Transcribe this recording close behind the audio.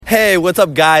Hey, what's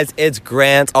up, guys? It's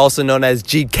Grant, also known as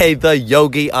GK the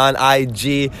Yogi on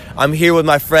IG. I'm here with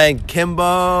my friend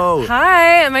Kimbo.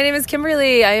 Hi, my name is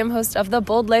Kimberly. I am host of the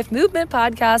Bold Life Movement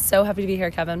podcast. So happy to be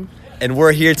here, Kevin. And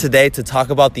we're here today to talk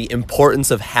about the importance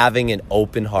of having an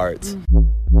open heart.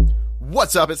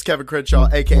 What's up? It's Kevin Crenshaw,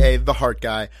 a.k.a. The Heart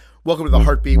Guy. Welcome to The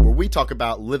Heartbeat, where we talk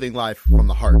about living life from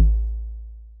the heart.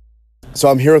 So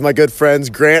I'm here with my good friends,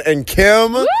 Grant and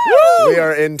Kim. Woo! We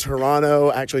are in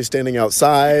Toronto, actually standing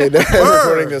outside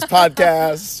recording this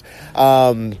podcast.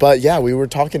 But yeah, we were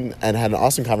talking and had an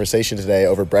awesome conversation today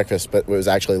over breakfast, but it was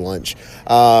actually lunch,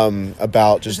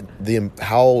 about just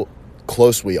how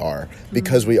close we are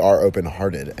because we are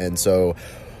open-hearted. And so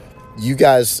you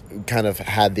guys kind of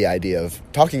had the idea of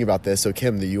talking about this. So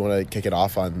Kim, do you want to kick it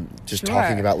off on just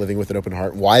talking about living with an open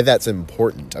heart, why that's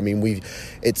important? I mean,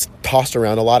 it's tossed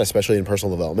around a lot, especially in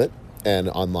personal development and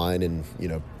online and,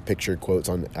 picture quotes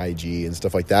on IG and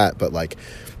stuff like that. But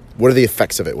what are the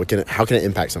effects of it? How can it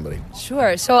impact somebody?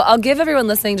 Sure. So I'll give everyone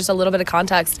listening just a little bit of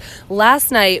context.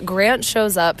 Last night, Grant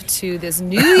shows up to this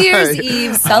New Year's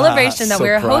Eve celebration that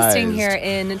we're hosting here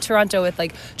in Toronto with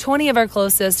 20 of our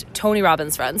closest Tony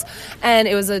Robbins friends. And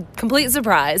it was a complete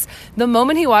surprise. The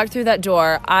moment he walked through that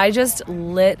door, I just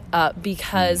lit up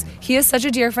because he is such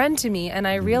a dear friend to me. And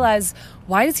I realized,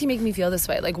 why does he make me feel this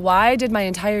way? Why did my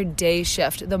entire day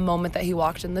shift the moment that he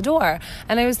walked in the door?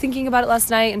 And I was thinking about it last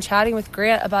night and chatting with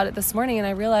Grant about it this morning, and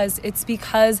I realized it's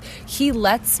because he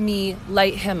lets me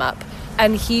light him up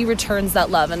and he returns that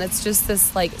love. And it's just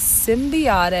this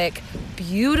symbiotic,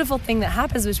 beautiful thing that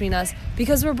happens between us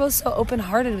because we're both so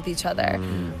open-hearted with each other.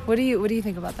 What do you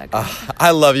think about that, Grant?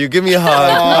 I love you. Give me a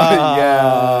hug.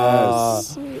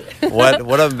 Yes.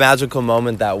 What a magical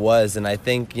moment that was. And I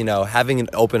think, having an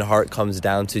open heart comes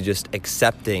down to just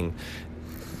accepting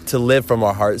to live from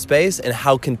our heart space and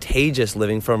how contagious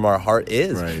living from our heart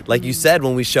is. Right. Like you said,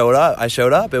 when I showed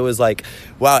up, it was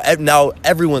wow, now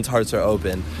everyone's hearts are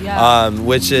open,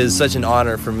 which is such an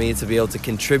honor for me to be able to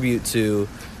contribute to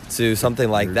something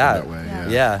like that.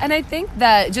 Yeah. And I think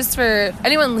that just for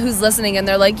anyone who's listening and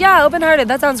they're open-hearted,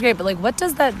 that sounds great, but what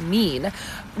does that mean?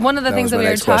 One of the things that we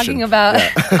were talking about,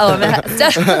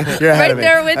 You're right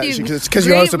there with you. Because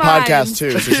you host a podcast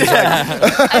too. So she's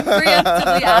I'm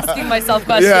preemptively asking myself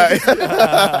questions.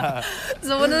 Yeah.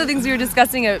 So one of the things we were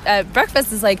discussing at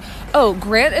breakfast is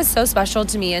Grant is so special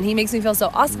to me and he makes me feel so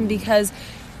awesome because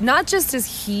not just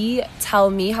does he tell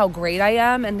me how great I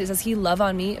am and does he love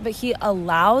on me, but he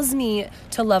allows me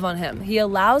to love on him. He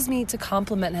allows me to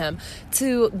compliment him,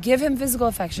 to give him physical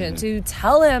affection, to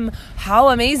tell him how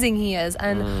amazing he is.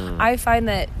 And I find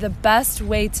that the best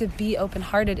way to be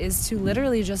open-hearted is to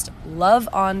literally just love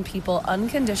on people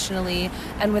unconditionally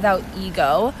and without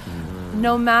ego.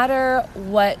 No matter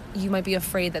what you might be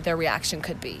afraid that their reaction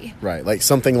could be. Right.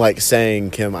 Something like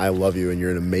saying, Kim, I love you and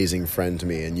you're an amazing friend to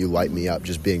me and you light me up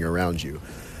just being around you.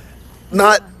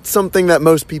 Not something that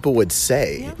most people would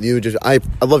say. Yeah. You just, I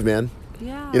love you, man.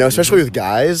 Yeah. Especially with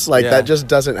guys, that just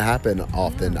doesn't happen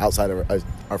often outside of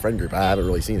our friend group. I haven't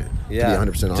really seen it. Yeah. To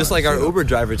be 100% honest. Just like our Uber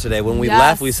driver today, when we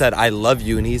left, we said, I love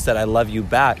you, and he said, I love you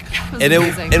back.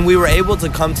 And we were able to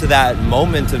come to that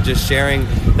moment of just sharing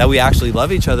that we actually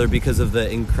love each other because of the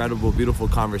incredible, beautiful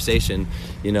conversation,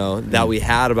 that we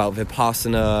had about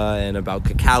Vipassana and about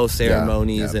cacao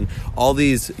ceremonies and all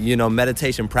these,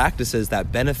 meditation practices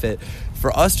that benefit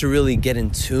for us to really get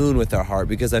in tune with our heart,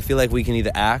 because I feel like we can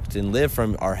either act and live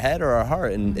from our head or our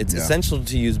heart, and it's essential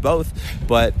to use both.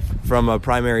 But from a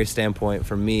primary standpoint,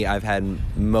 for me, I've had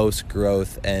most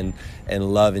growth and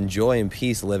love and joy and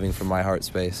peace living from my heart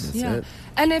space. That's it.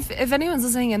 And if anyone's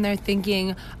listening and they're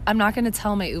thinking, I'm not going to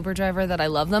tell my Uber driver that I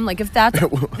love them, if that's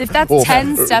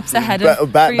 10 steps ahead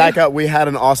of back up, we had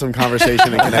an awesome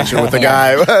conversation in connection with the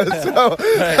guy.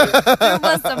 There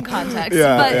was some context.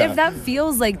 But if that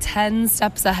feels like 10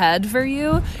 steps ahead for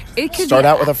you, it could start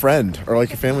out with a friend or your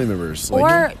family members.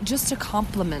 Or just a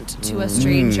compliment to a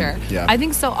stranger. Yeah. I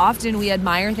think so often we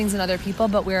admire things in other people,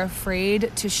 but we're afraid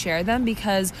to share them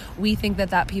because we think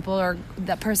that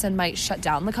that person might shut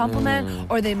down the compliment.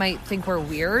 Or they might think we're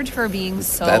weird for being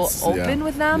so open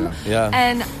with them. Yeah.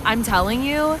 And I'm telling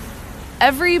you,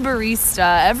 every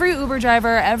barista, every Uber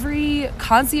driver, every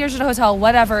concierge at a hotel,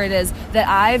 whatever it is, that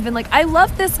I've been I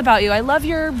love this about you. I love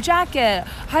your jacket.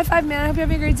 High five, man. I hope you're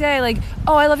having a great day.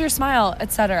 I love your smile,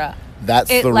 etc.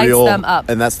 It lights them up.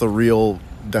 And that's the real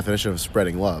definition of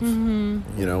spreading love,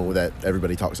 that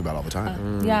everybody talks about all the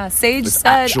time. Sage Just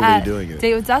said at doing it.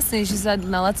 Date with Destiny, she said,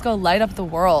 now let's go light up the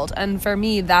world. And for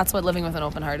me, that's what living with an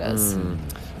open heart is.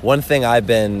 One thing I've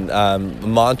been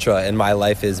mantra in my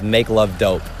life is make love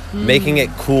dope. making it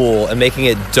cool and making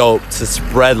it dope to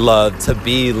spread love, to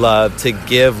be love, to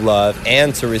give love,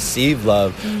 and to receive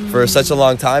love. For such a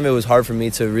long time, it was hard for me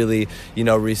to really,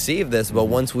 receive this. But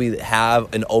once we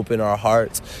have and open our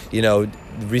hearts,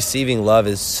 receiving love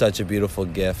is such a beautiful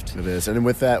gift. It is. And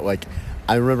with that,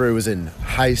 I remember it was in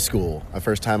high school, the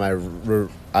first time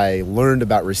I learned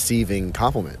about receiving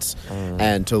compliments.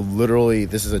 And to literally,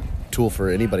 this is a tool for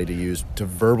anybody to use, to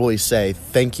verbally say,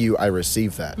 thank you, I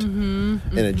received that. In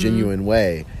a genuine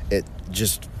way. It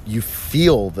just, you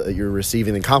feel that you're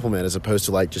receiving the compliment as opposed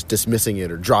to just dismissing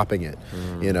it or dropping it,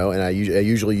 and I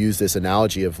usually use this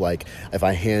analogy of if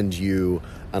I hand you,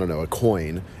 I don't know, a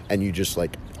coin and you just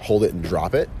hold it and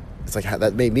drop it. It's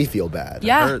that made me feel bad.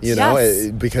 Yeah.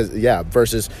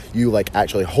 Versus you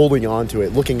actually holding on to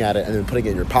it, looking at it, and then putting it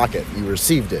in your pocket. You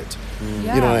received it.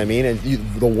 Yeah. You know what I mean? And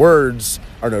the words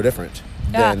are no different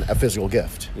than a physical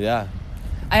gift. Yeah.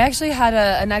 I actually had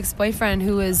an ex-boyfriend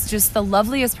who was just the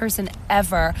loveliest person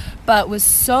ever, but was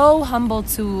so humble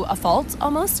to a fault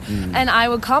almost. And I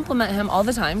would compliment him all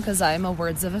the time because I'm a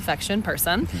words of affection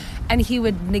person. And he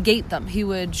would negate them. He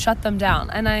would shut them down.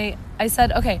 And I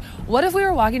said, okay, what if we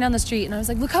were walking down the street and I was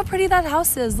like, look how pretty that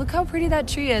house is. Look how pretty that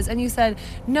tree is. And you said,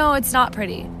 no, it's not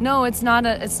pretty. No, it's not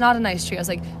a nice tree. I was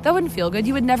like, that wouldn't feel good.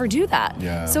 You would never do that.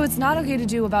 Yeah. So it's not okay to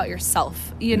do about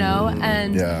yourself,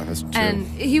 And yeah, that's true. And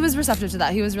he was receptive to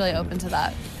that. He was really open to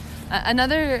that.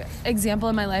 Another example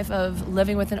in my life of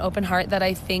living with an open heart that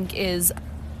I think is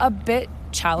a bit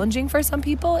challenging for some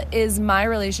people is my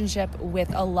relationship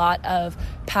with a lot of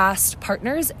past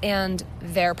partners and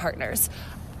their partners.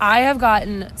 I have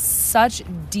gotten such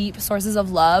deep sources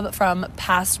of love from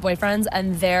past boyfriends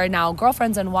and their now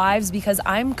girlfriends and wives because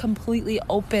I'm completely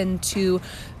open to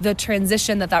the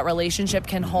transition that relationship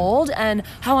can hold and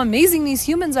how amazing these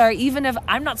humans are, even if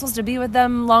I'm not supposed to be with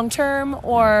them long term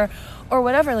or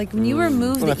whatever. When you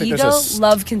remove the ego,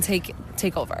 love can take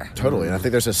over. Totally. And I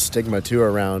think there's a stigma too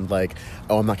around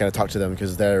I'm not going to talk to them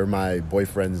because they're my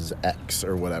boyfriend's ex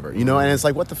or whatever, and it's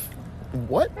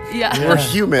what? Yeah. We're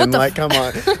human. Come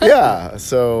on. Yeah.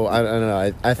 So I don't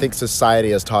know. I think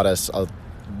society has taught us a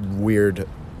weird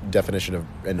definition of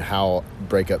and how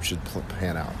breakup should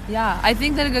pan out. Yeah. I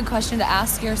think that a good question to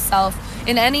ask yourself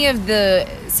in any of the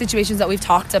situations that we've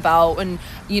talked about, and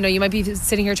you might be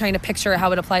sitting here trying to picture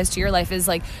how it applies to your life, is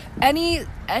any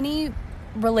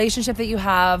relationship that you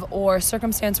have or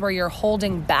circumstance where you're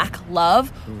holding back love,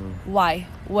 why?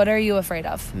 What are you afraid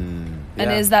of? And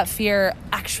is that fear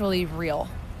actually real?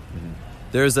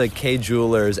 There's a K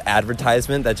Jewelers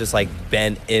advertisement that just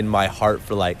been in my heart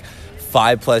for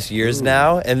 5+ years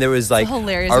now, and there was a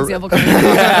hilarious example.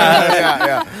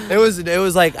 Yeah. It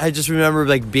was I just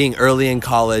remember being early in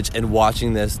college and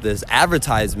watching this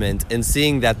advertisement and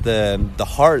seeing that the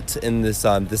heart in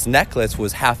this necklace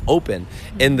was half open,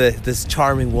 and this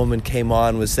charming woman came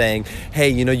on was saying, hey,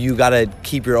 you gotta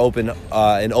keep your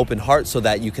an open heart so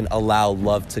that you can allow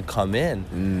love to come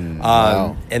in.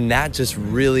 Wow. And that just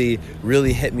really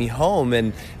really hit me home.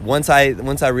 And once I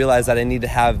realized that I need to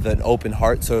have an open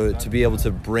heart to be able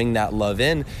to bring that love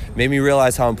in, made me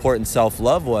realize how important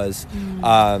self-love was.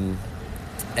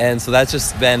 And so that's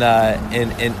just been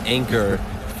an anchor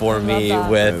for me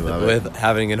with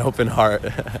having an open heart.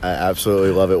 I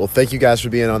absolutely love it. Well, thank you guys for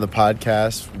being on the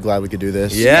podcast. I'm glad we could do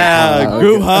this. Yeah,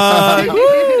 group hug.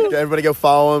 Everybody go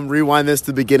follow them. Rewind this to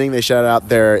the beginning. They shout out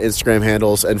their Instagram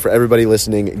handles. And for everybody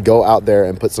listening, go out there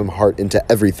and put some heart into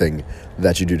everything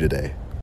that you do today.